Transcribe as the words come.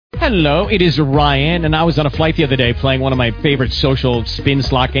Hello, it is Ryan, and I was on a flight the other day playing one of my favorite social spin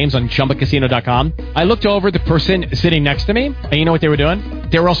slot games on ChumbaCasino.com. I looked over at the person sitting next to me, and you know what they were doing?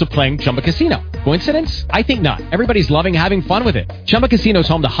 They were also playing Chumba Casino. Coincidence? I think not. Everybody's loving having fun with it. Chumba Casino is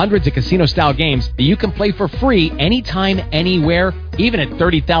home to hundreds of casino-style games that you can play for free anytime, anywhere, even at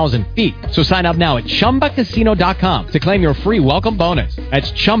 30,000 feet. So sign up now at ChumbaCasino.com to claim your free welcome bonus.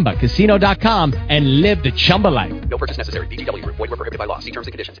 That's ChumbaCasino.com and live the Chumba life. No purchase necessary. VGW. Void where prohibited by law. See terms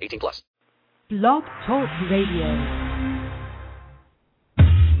and conditions. 18+. Blog Talk Radio.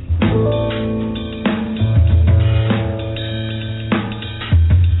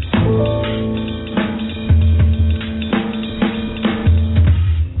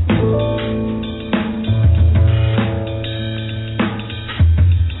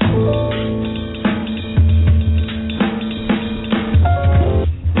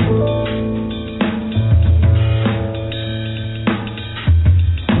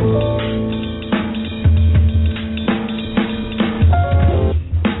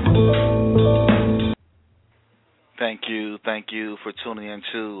 Thank you for tuning in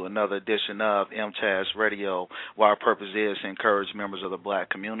to another edition of MTAS Radio, where our purpose is to encourage members of the black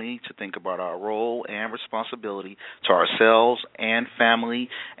community to think about our role and responsibility to ourselves and family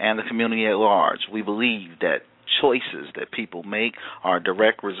and the community at large. We believe that choices that people make are a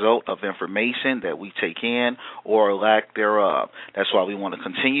direct result of information that we take in or lack thereof. That's why we want to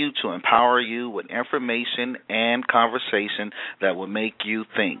continue to empower you with information and conversation that will make you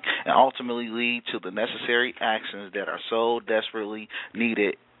think and ultimately lead to the necessary actions that are so desperately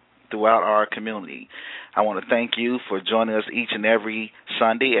needed throughout our community. I want to thank you for joining us each and every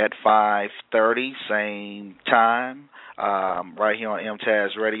Sunday at 5:30, same time, right here on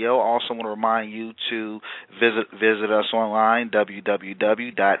MTAS Radio. Also want to remind you to visit us online,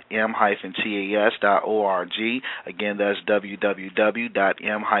 www.m-tas.org. Again, that's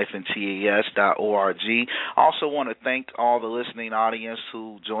www.m-tas.org. Also want to thank all the listening audience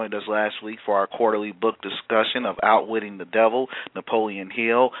who joined us last week for our quarterly book discussion of Outwitting the Devil, Napoleon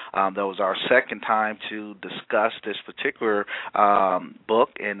Hill. That was our second time to discuss this particular book,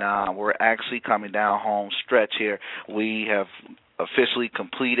 and we're actually coming down home stretch here. We have officially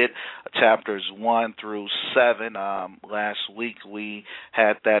completed chapters 1 through 7. Last week we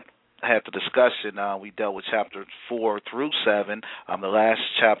had the discussion. We dealt with chapter 4 through 7. The last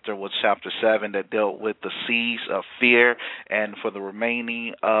chapter was chapter 7 that dealt with the seeds of fear. And for the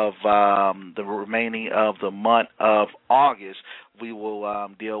remaining of the month of August, we will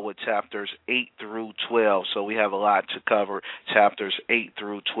deal with chapters 8 through 12. So we have a lot to cover. Chapters 8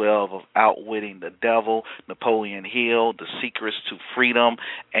 through 12 of Outwitting the Devil, Napoleon Hill, The Secrets to Freedom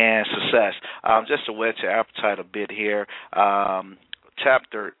and Success. Just to whet your appetite a bit here,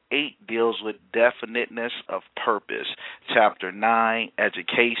 Chapter 8 deals with definiteness of purpose. Chapter 9,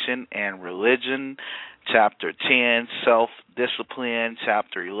 education and religion. Chapter 10, self-discipline.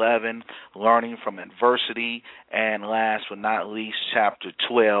 Chapter 11, learning from adversity. And last but not least, Chapter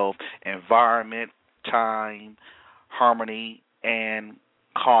 12, environment, time, harmony, and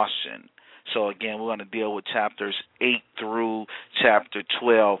caution. So, again, we're going to deal with chapters 8 through chapter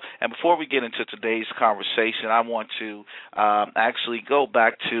 12. And before we get into today's conversation, I want to actually go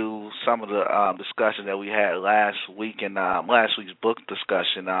back to some of the discussion that we had last week in last week's book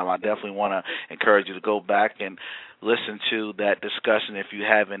discussion. I definitely want to encourage you to go back and listen to that discussion. If you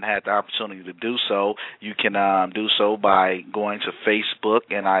haven't had the opportunity to do so, you can do so by going to Facebook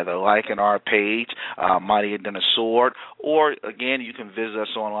and either liking our page, Mightier Than a Sword, or, again, you can visit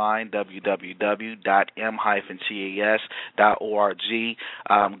us online, www.m-tas.org.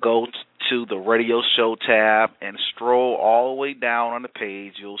 Go to the radio show tab and scroll all the way down on the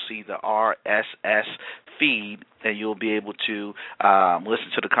page. You'll see the RSS feed, and you'll be able to listen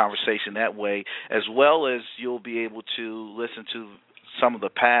to the conversation that way, as well as you'll be able to listen to some of the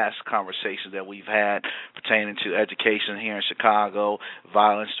past conversations that we've had pertaining to education here in Chicago,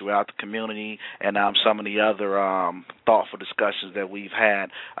 violence throughout the community, and some of the other thoughtful discussions that we've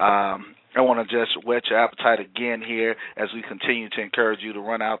had. I want to just whet your appetite again here as we continue to encourage you to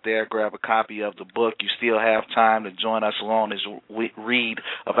run out there, grab a copy of the book. You still have time to join us along as we read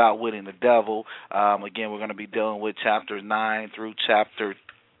of Outwitting the Devil. Again, we're going to be dealing with chapters 9 through chapter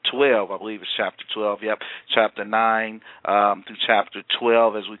 12. I believe it's chapter 12. Yep, chapter 9 through chapter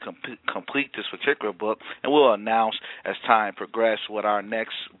 12 as we complete this particular book. And we'll announce as time progresses what our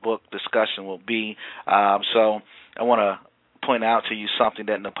next book discussion will be. So I want to point out to you something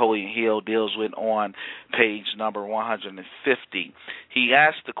that Napoleon Hill deals with on page number 150. He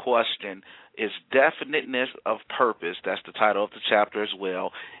asked the question, is definiteness of purpose, that's the title of the chapter as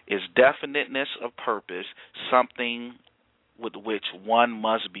well, is definiteness of purpose something with which one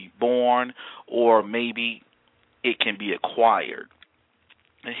must be born, or maybe it can be acquired.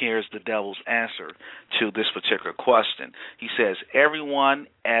 And here's the devil's answer to this particular question. He says, everyone,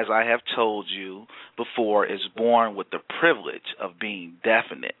 as I have told you before, is born with the privilege of being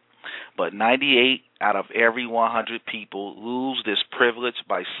definite. But 98 out of every 100 people lose this privilege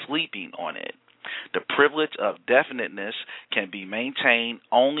by sleeping on it. The privilege of definiteness can be maintained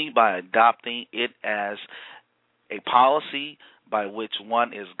only by adopting it as a policy by which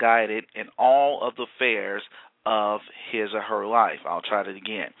one is guided in all of the affairs of his or her life. I'll try that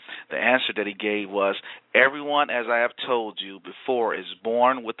again. The answer that he gave was, everyone, as I have told you before, is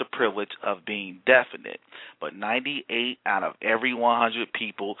born with the privilege of being definite, but 98 out of every 100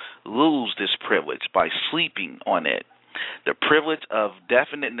 people lose this privilege by sleeping on it. The privilege of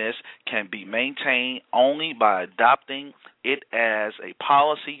definiteness can be maintained only by adopting it as a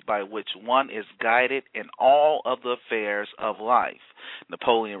policy by which one is guided in all of the affairs of life.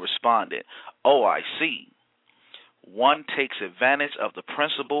 Napoleon responded, "Oh, I see. One takes advantage of the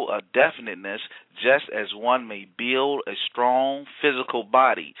principle of definiteness just as one may build a strong physical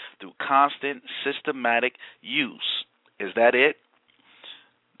body through constant, systematic use. Is that it?"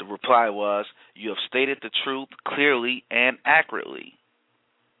 The reply was, "You have stated the truth clearly and accurately."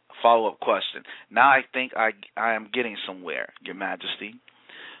 Follow-up question. Now I think I am getting somewhere, Your Majesty.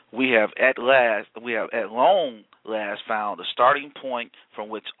 We have at long last found a starting point from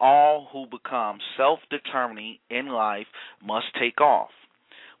which all who become self-determining in life must take off.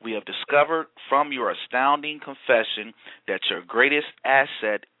 We have discovered from your astounding confession that your greatest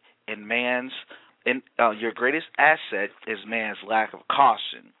asset is man's lack of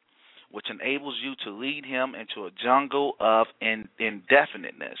caution, which enables you to lead him into a jungle of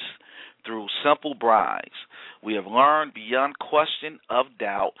indefiniteness through simple bribes. We have learned beyond question of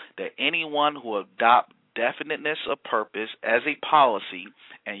doubt that anyone who adopts definiteness of purpose as a policy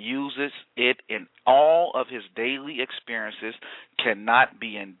and uses it in all of his daily experiences cannot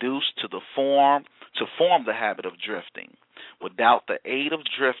be induced to form the habit of drifting. Without the aid of a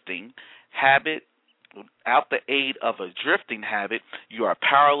drifting habit, you are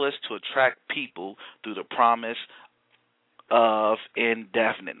powerless to attract people through the promise of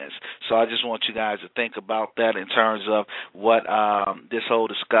indefiniteness. So I just want you guys to think about that in terms of what this whole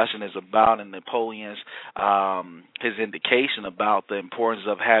discussion is about, and Napoleon's his indication about the importance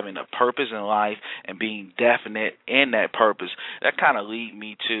of having a purpose in life and being definite in that purpose. That kind of lead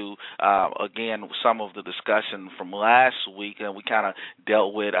me to again some of the discussion from last week, and we kind of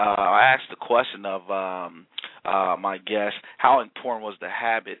dealt with. I asked the question of my guest, how important was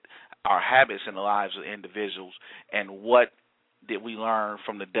our habits in the lives of individuals, and what did we learn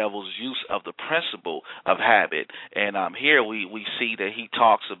from the devil's use of the principle of habit? And here we see that he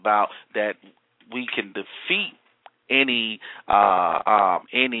talks about that we can defeat any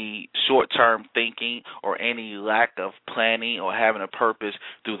short-term thinking or any lack of planning or having a purpose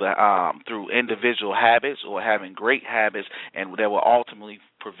through individual habits or having great habits, and that will ultimately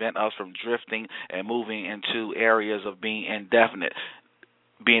prevent us from drifting and moving into areas of being indefinite.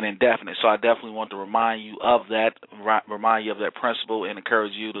 So I definitely want to remind you of that principle, and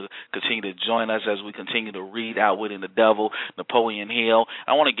encourage you to continue to join us as we continue to read Outwitting the Devil, Napoleon Hill.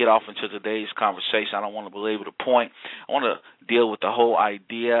 I want to get off into today's conversation. I don't want to belabor the point. I want to deal with the whole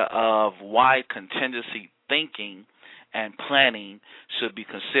idea of why contingency thinking and planning should be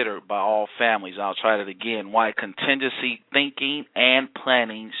considered by all families. I'll try that again. Why contingency thinking and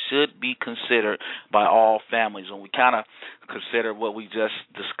planning should be considered by all families. And we kind of consider what we just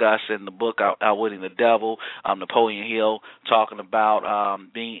discussed in the book Outwitting the Devil, Napoleon Hill, talking about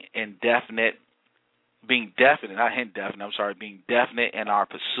being definite in our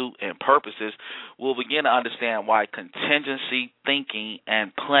pursuit and purposes. We'll begin to understand why contingency thinking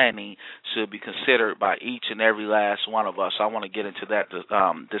and planning should be considered by each and every last one of us. So I want to get into that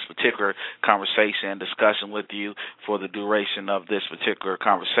this particular conversation and discussion with you for the duration of this particular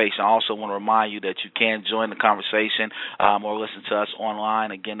conversation. I also want to remind you that you can join the conversation or listen to us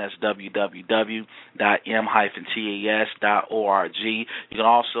online. Again, that's www.m-tas.org. You can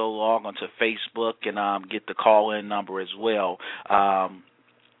also log onto Facebook and get the call-in number as well.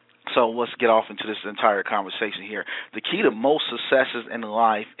 So let's get off into this entire conversation here. The key to most successes in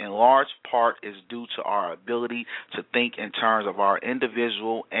life, in large part, is due to our ability to think in terms of our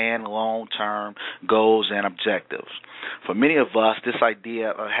individual and long-term goals and objectives. For many of us, this idea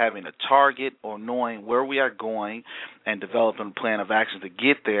of having a target or knowing where we are going and developing a plan of action to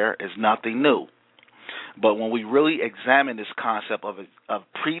get there is nothing new. But when we really examine this concept of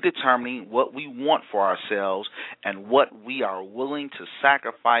predetermining what we want for ourselves and what we are willing to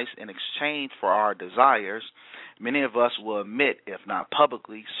sacrifice in exchange for our desires, Many of us will admit, if not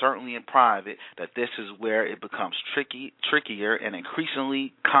publicly, certainly in private, that this is where it becomes trickier and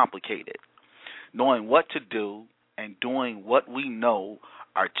increasingly complicated. Knowing what to do and doing what we know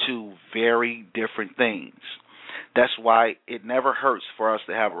are two very different things. That's why it never hurts for us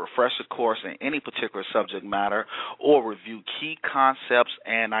to have a refresher course in any particular subject matter or review key concepts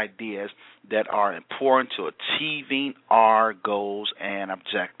and ideas that are important to achieving our goals and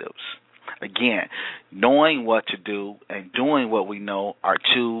objectives. Again, knowing what to do and doing what we know are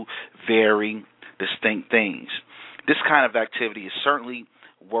two very distinct things. This kind of activity is certainly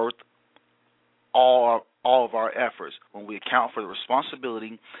worth all of our efforts when we account for the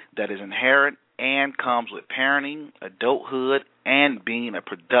responsibility that is inherent and comes with parenting, adulthood, and being a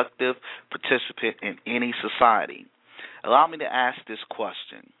productive participant in any society. Allow me to ask this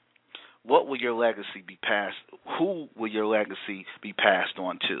question. What will your legacy be passed? Who will your legacy be passed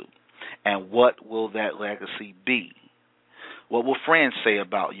on to? And what will that legacy be? What will friends say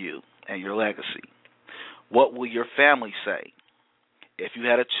about you and your legacy? What will your family say? If you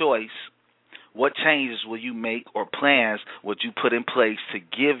had a choice, what changes will you make or plans would you put in place to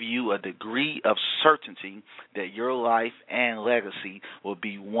give you a degree of certainty that your life and legacy will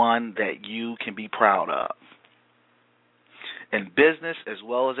be one that you can be proud of? In business as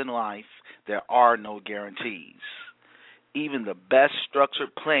well as in life, there are no guarantees. Even the best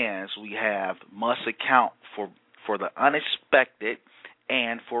structured plans we have must account for the unexpected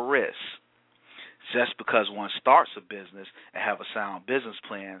and for risk. Just because one starts a business and have a sound business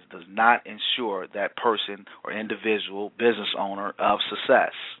plan does not ensure that person or individual business owner of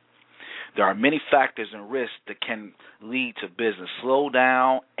success. There are many factors and risks that can lead to business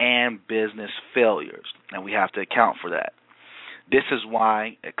slowdown and business failures, and we have to account for that. This is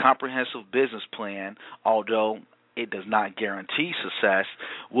why a comprehensive business plan, although it does not guarantee success,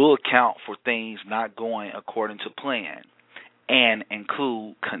 will account for things not going according to plan and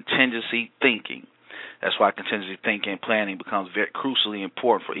include contingency thinking. That's why contingency thinking and planning becomes very crucially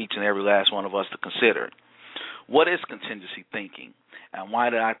important for each and every last one of us to consider. What is contingency thinking, and why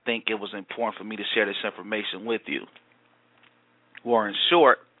did I think it was important for me to share this information with you? Well, in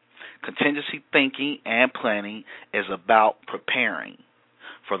short, contingency thinking and planning is about preparing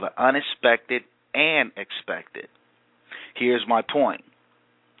for the unexpected and expected. Here's my point.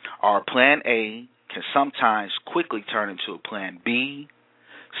 Our plan A can sometimes quickly turn into a plan B,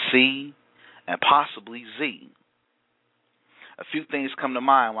 C, and possibly Z. A few things come to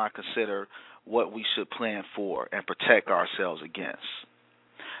mind when I consider what we should plan for and protect ourselves against.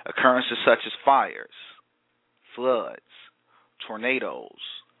 Occurrences such as fires, floods, tornadoes,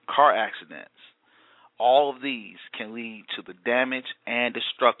 car accidents, all of these can lead to the damage and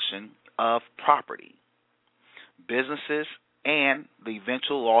destruction of property, businesses, and the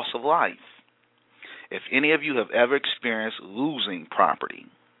eventual loss of life. If any of you have ever experienced losing property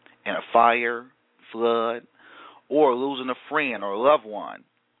in a fire, flood, or losing a friend or loved one,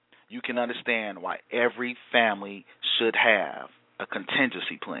 you can understand why every family should have a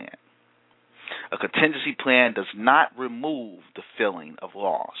contingency plan. A contingency plan does not remove the feeling of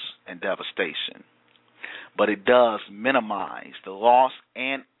loss and devastation, but it does minimize the loss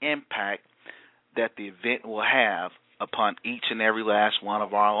and impact that the event will have upon each and every last one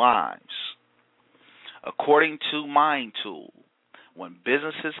of our lives. According to Mind Tool, when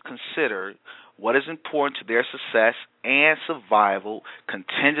businesses consider what is important to their success and survival,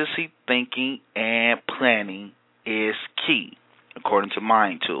 contingency thinking and planning is key, according to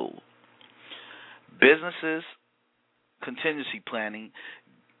Mind Tool. Businesses' contingency planning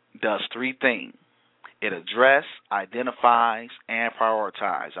does three things. It addresses, identifies, and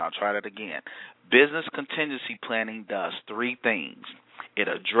prioritizes. I'll try that again. Business contingency planning does three things. It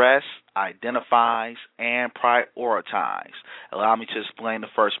addresses, identifies, and prioritizes. Allow me to explain the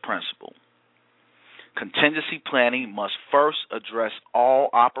first principle. Contingency planning must first address all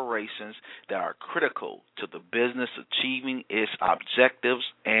operations that are critical to the business achieving its objectives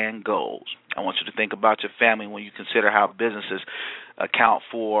and goals. I want you to think about your family when you consider how businesses account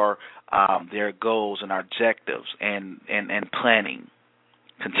for their goals and objectives and planning.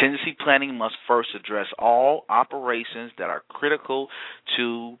 Contingency planning must first address all operations that are critical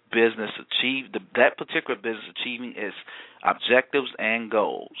to that particular business achieving its objectives and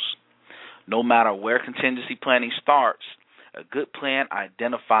goals. No matter where contingency planning starts, a good plan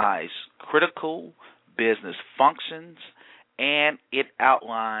identifies critical business functions and it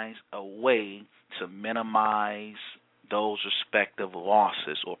outlines a way to minimize those respective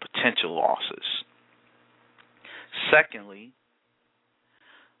losses or potential losses. Secondly,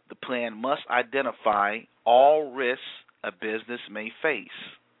 the plan must identify all risks a business may face.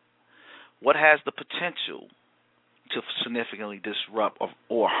 What has the potential to significantly disrupt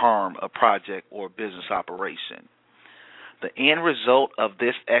or harm a project or business operation. The end result of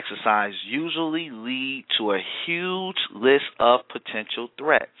this exercise usually lead to a huge list of potential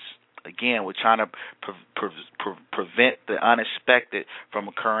threats. Again, we're trying to prevent the unexpected from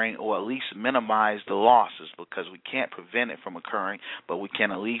occurring, or at least minimize the losses, because we can't prevent it from occurring, but we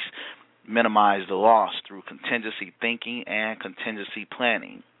can at least minimize the loss through contingency thinking and contingency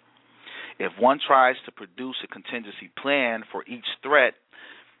planning. If one tries to produce a contingency plan for each threat,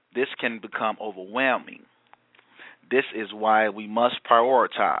 this can become overwhelming. This is why we must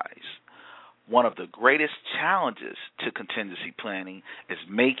prioritize. One of the greatest challenges to contingency planning is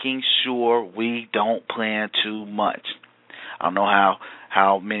making sure we don't plan too much. I don't know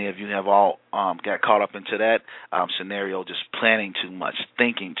how many of you have all got caught up into that scenario, just planning too much,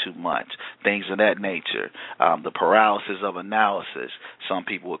 thinking too much, things of that nature, the paralysis of analysis, some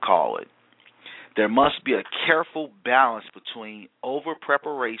people would call it. There must be a careful balance between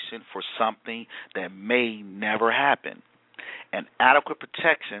over-preparation for something that may never happen and adequate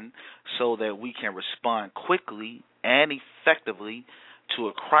protection so that we can respond quickly and effectively to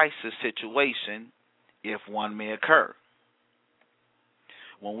a crisis situation if one may occur.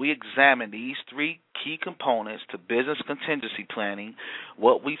 When we examine these three key components to business contingency planning,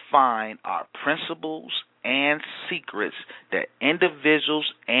 what we find are principles and secrets that individuals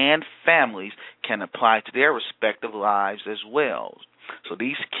and families can apply to their respective lives as well. So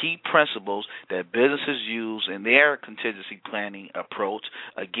these key principles that businesses use in their contingency planning approach,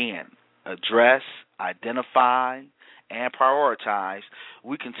 again, address, identify, and prioritize,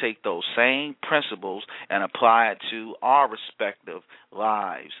 we can take those same principles and apply it to our respective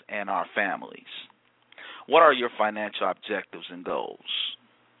lives and our families. What are your financial objectives and goals?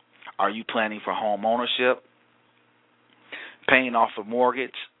 Are you planning for home ownership, paying off a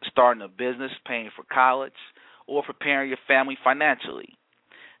mortgage, starting a business, paying for college, or preparing your family financially?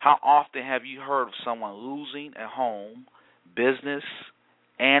 How often have you heard of someone losing a home, business,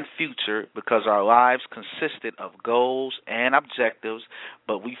 and future because our lives consisted of goals and objectives,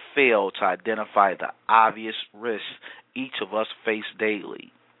 but we failed to identify the obvious risks each of us face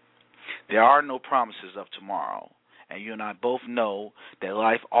daily? There are no promises of tomorrow, and you and I both know that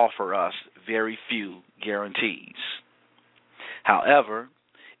life offers us very few guarantees. However,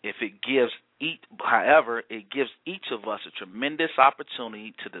 it gives each of us a tremendous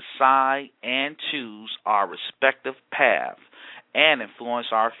opportunity to decide and choose our respective path and influence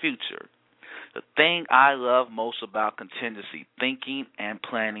our future. The thing I love most about contingency thinking and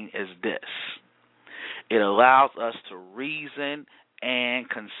planning is this. It allows us to reason and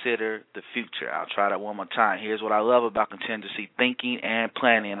consider the future. I'll try that one more time. Here's what I love about contingency thinking and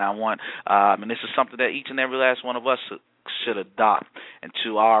planning. And I want, and this is something that each and every last one of us should adopt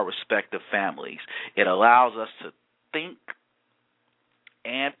into our respective families. It allows us to think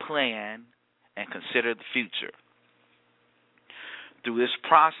and plan and consider the future. Through this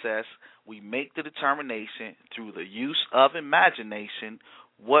process, we make the determination through the use of imagination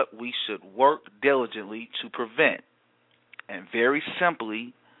what we should work diligently to prevent. And very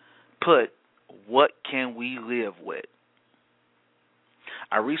simply put, what can we live with?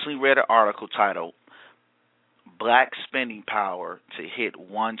 I recently read an article titled Black Spending Power to Hit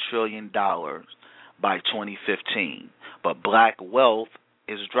 $1 Trillion by 2015, but black wealth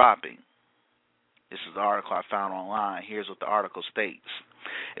is dropping. This is the article I found online. Here's what the article states.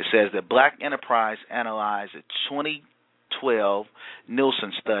 It says that Black Enterprise analyzed a 2012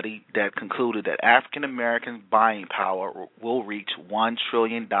 Nielsen study that concluded that African American buying power will reach $1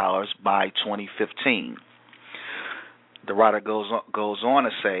 trillion by 2015. The writer goes on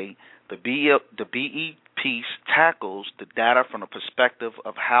to say the BE piece tackles the data from the perspective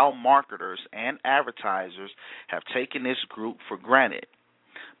of how marketers and advertisers have taken this group for granted,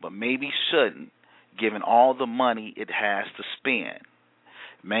 but maybe shouldn't, given all the money it has to spend.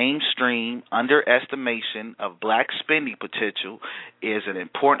 Mainstream underestimation of black spending potential is an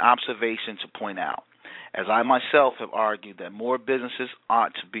important observation to point out, as I myself have argued that more businesses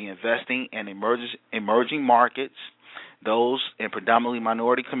ought to be investing in emerging markets, those in predominantly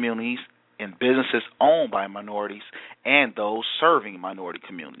minority communities, in businesses owned by minorities, and those serving minority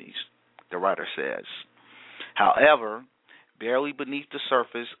communities, the writer says. However, barely beneath the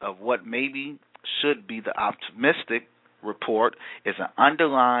surface of what maybe should be the optimistic report is an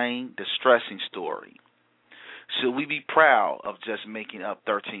underlying distressing story. Should we be proud of just making up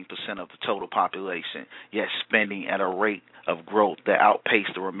 13% of the total population, yet spending at a rate of growth that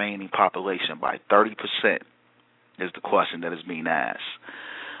outpaced the remaining population by 30%, is the question that is being asked.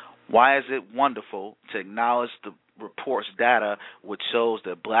 Why is it wonderful to acknowledge the report's data which shows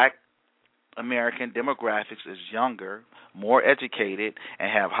that black American demographics is younger, more educated, and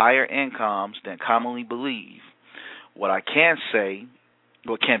have higher incomes than commonly believed. What can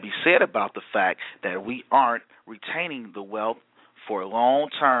be said about the fact that we aren't retaining the wealth for long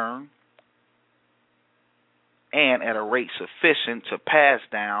term and at a rate sufficient to pass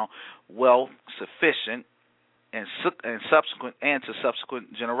down wealth sufficient and to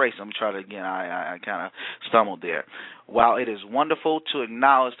subsequent generations. Let me try that again. I kind of stumbled there. While it is wonderful to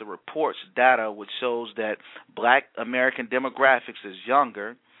acknowledge the report's data which shows that black American demographics is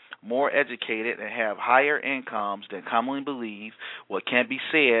younger, more educated, and have higher incomes than commonly believed, what can be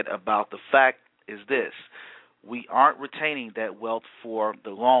said about the fact is this: we aren't retaining that wealth for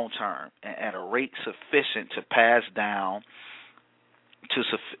the long term and at a rate sufficient to pass down to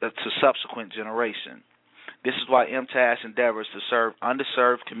subsequent generations. This is why MTAS endeavors to serve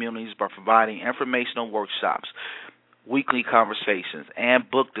underserved communities by providing informational workshops, weekly conversations, and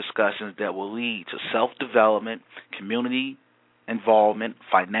book discussions that will lead to self-development, community involvement,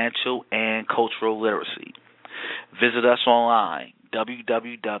 financial, and cultural literacy. Visit us online,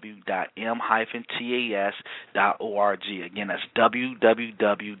 www.m-tas.org. Again, that's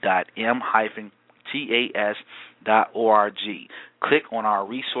www.m-tas.org. Click on our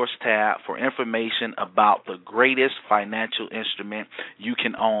resource tab for information about the greatest financial instrument you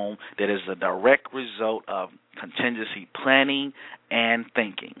can own that is a direct result of contingency planning and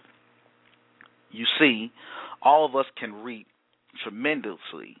thinking. You see, all of us can reap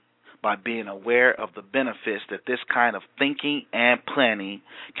tremendously by being aware of the benefits that this kind of thinking and planning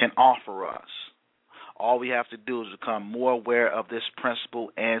can offer us. All we have to do is become more aware of this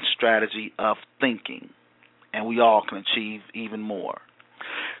principle and strategy of thinking, and we all can achieve even more.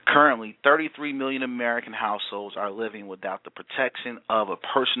 Currently, 33 million American households are living without the protection of a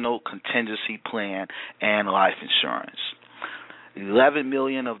personal contingency plan and life insurance. 11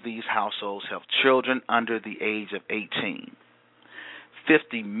 million of these households have children under the age of 18.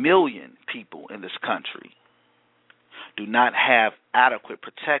 50 million people in this country do not have adequate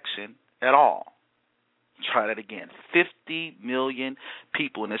protection at all. Try that again. 50 million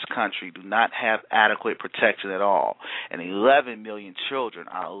people in this country do not have adequate protection at all, and 11 million children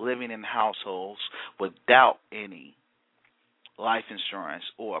are living in households without any life insurance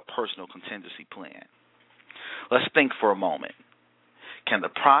or a personal contingency plan. Let's think for a moment. Can the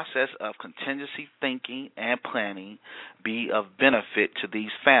process of contingency thinking and planning be of benefit to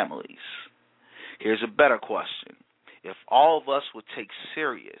these families? Here's a better question. If all of us would take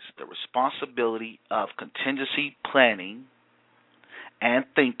serious the responsibility of contingency planning and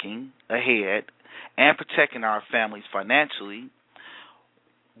thinking ahead and protecting our families financially,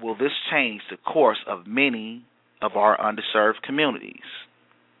 will this change the course of many of our underserved communities?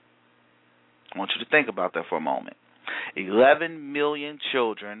 I want you to think about that for a moment. 11 million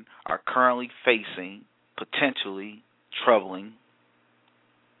children are currently facing potentially troubling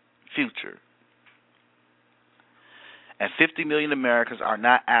future. And 50 million Americans are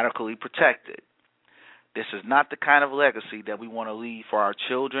not adequately protected. This is not the kind of legacy that we want to leave for our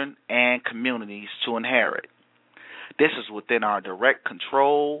children and communities to inherit. This is within our direct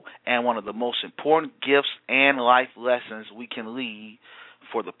control and one of the most important gifts and life lessons we can leave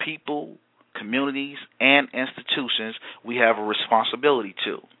for the people, communities, and institutions we have a responsibility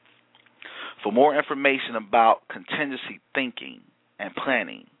to. For more information about contingency thinking and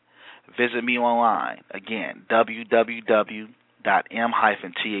planning, visit me online. Again,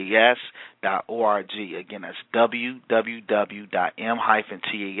 www.m-tas.org. Again, that's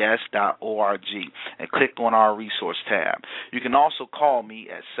www.m-tas.org. And click on our resource tab. You can also call me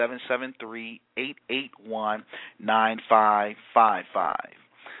at 773-881-9555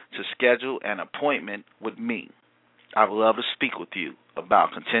 to schedule an appointment with me. I would love to speak with you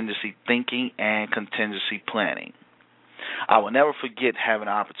about contingency thinking and contingency planning. I will never forget having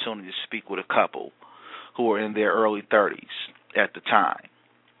an opportunity to speak with a couple who were in their early 30s at the time.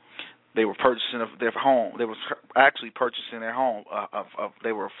 They were purchasing their home. They were actually purchasing their home.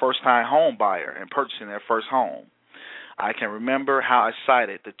 They were a first-time home buyer and purchasing their first home. I can remember how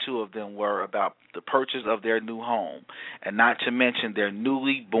excited the two of them were about the purchase of their new home, and not to mention their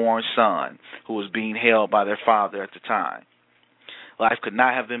newly born son, who was being held by their father at the time. Life could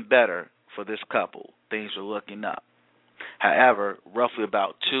not have been better for this couple. Things were looking up. However, roughly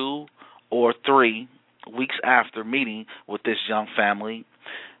about 2 or 3 weeks after meeting with this young family,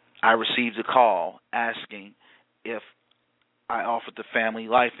 I received a call asking if I offered the family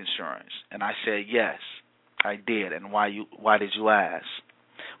life insurance, and I said yes, I did. And why did you ask?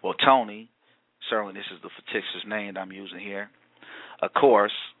 Well, Tony, certainly this is the fictitious name I'm using here, of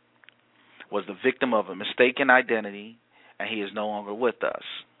course, was the victim of a mistaken identity, and he is no longer with us.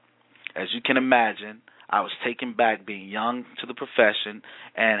 As you can imagine, I was taken back being young to the profession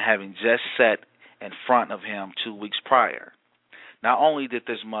and having just sat in front of him 2 weeks prior. Not only did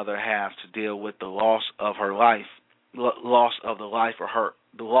this mother have to deal with the loss of her life, the loss of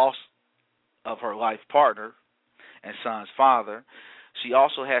her life partner and son's father, she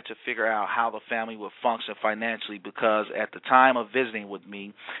also had to figure out how the family would function financially, because at the time of visiting with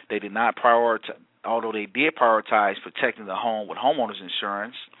me, they did not prioritize, although they did prioritize protecting the home with homeowners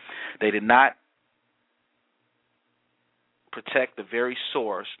insurance, they did not protect the very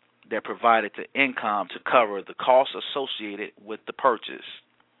source that provided the income to cover the costs associated with the purchase.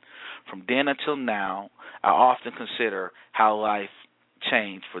 From then until now, I often consider how life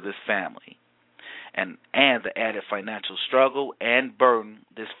changed for this family and the added financial struggle and burden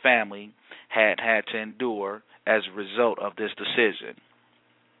this family had to endure as a result of this decision.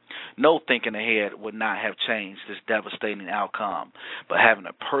 No thinking ahead would not have changed this devastating outcome, but having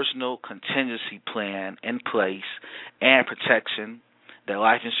a personal contingency plan in place and protection that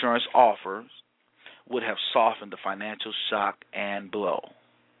life insurance offers would have softened the financial shock and blow.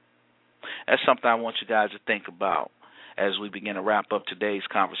 That's something I want you guys to think about as we begin to wrap up today's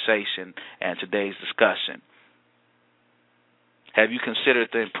conversation and today's discussion. Have you considered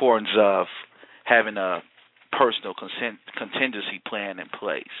the importance of having a personal contingency plan in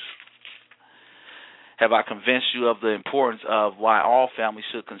place? Have I convinced you of the importance of why all families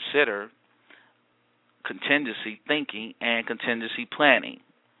should consider contingency thinking and contingency planning?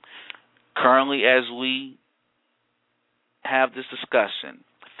 Currently, as we have this discussion,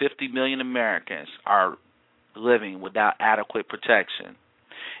 50 million Americans are living without adequate protection.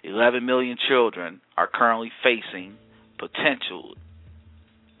 11 million children are currently facing potential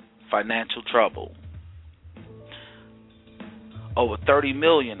financial trouble. Over 30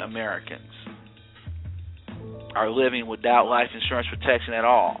 million Americans are living without life insurance protection at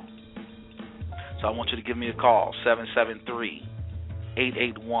all. So I want you to give me a call,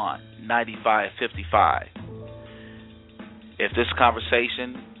 773-881-9555. If this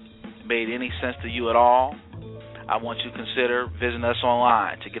conversation made any sense to you at all, I want you to consider visiting us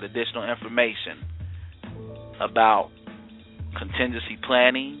online to get additional information about contingency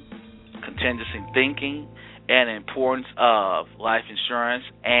planning, contingency thinking, and the importance of life insurance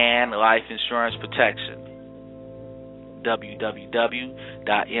and life insurance protection.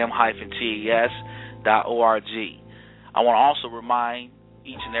 www.m-tes.org. I want to also remind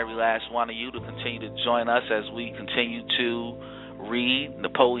each and every last one of you to continue to join us as we continue to read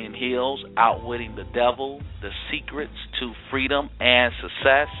Napoleon Hill's Outwitting the Devil, The Secrets to Freedom and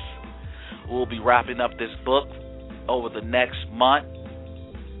Success. We'll be wrapping up this book over the next month,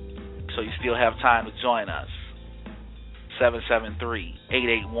 so you still have time to join us.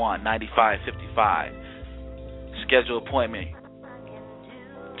 773-881-9555. Schedule an appointment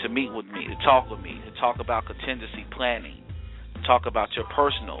to meet with me, to talk with me, to talk about contingency planning, to talk about your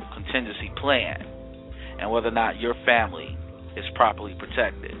personal contingency plan, and whether or not your family is properly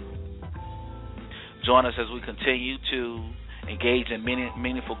protected. Join us as we continue to engage in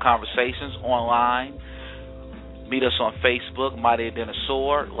meaningful conversations online. Meet us on Facebook, Mighty Than a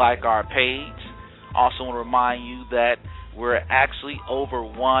Sword. Like our page. Also want to remind you that we're actually over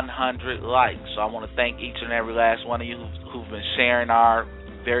 100 likes. So I want to thank each and every last one of you who've been sharing our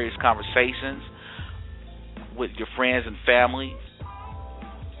various conversations with your friends and family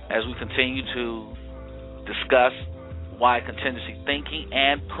as we continue to discuss why contingency thinking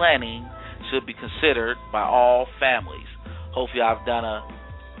and planning should be considered by all families. Hopefully I've done a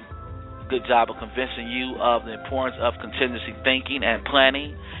good job of convincing you of the importance of contingency thinking and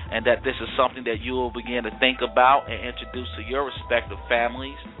planning, and that this is something that you will begin to think about and introduce to your respective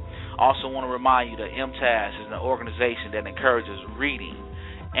families. Also want to remind you that MTAS is an organization that encourages reading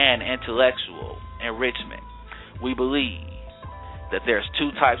and intellectual enrichment. We believe that there's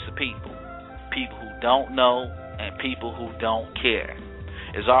two types of people who don't know and people who don't care.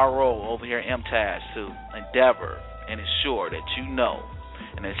 It's our role over here at MTAS to endeavor and ensure that you know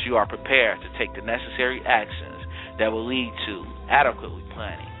and that you are prepared to take the necessary actions that will lead to adequately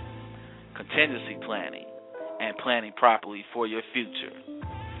planning, contingency planning, and planning properly for your future.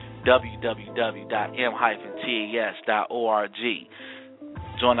 www.m-tes.org.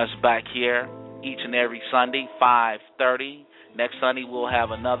 Join us back here each and every Sunday, 5:30. Next Sunday, we'll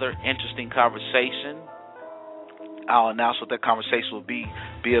have another interesting conversation. I'll announce what that conversation will be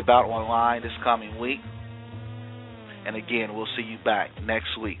about online this coming week. And again, we'll see you back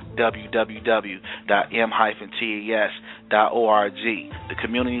next week. www.m-tas.org. The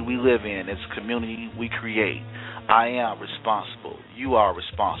community we live in is a community we create. I am responsible. You are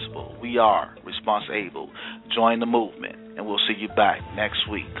responsible. We are responsible. Join the movement, and we'll see you back next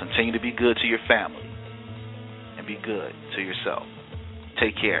week. Continue to be good to your family and be good to yourself.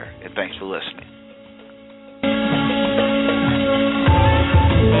 Take care, and thanks for listening.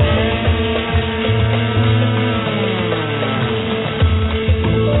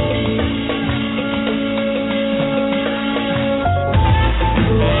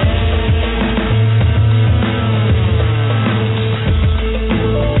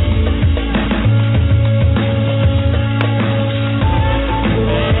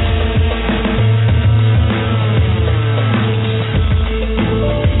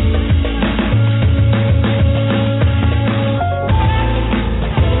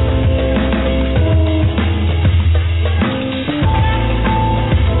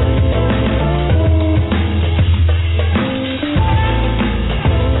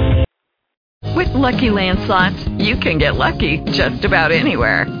 Lucky Land Slots, you can get lucky just about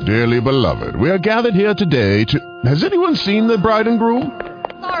anywhere. Dearly beloved, we are gathered here today to... Has anyone seen the bride and groom?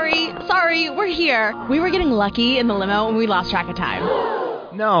 Sorry, we're here. We were getting lucky in the limo and we lost track of time.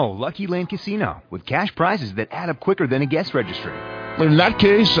 No, Lucky Land Casino, with cash prizes that add up quicker than a guest registry. In that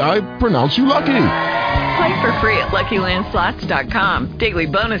case, I pronounce you lucky. Play for free at LuckyLandSlots.com. Daily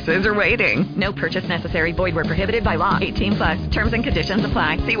bonuses are waiting. No purchase necessary. Void where prohibited by law. 18+. Terms and conditions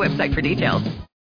apply. See website for details.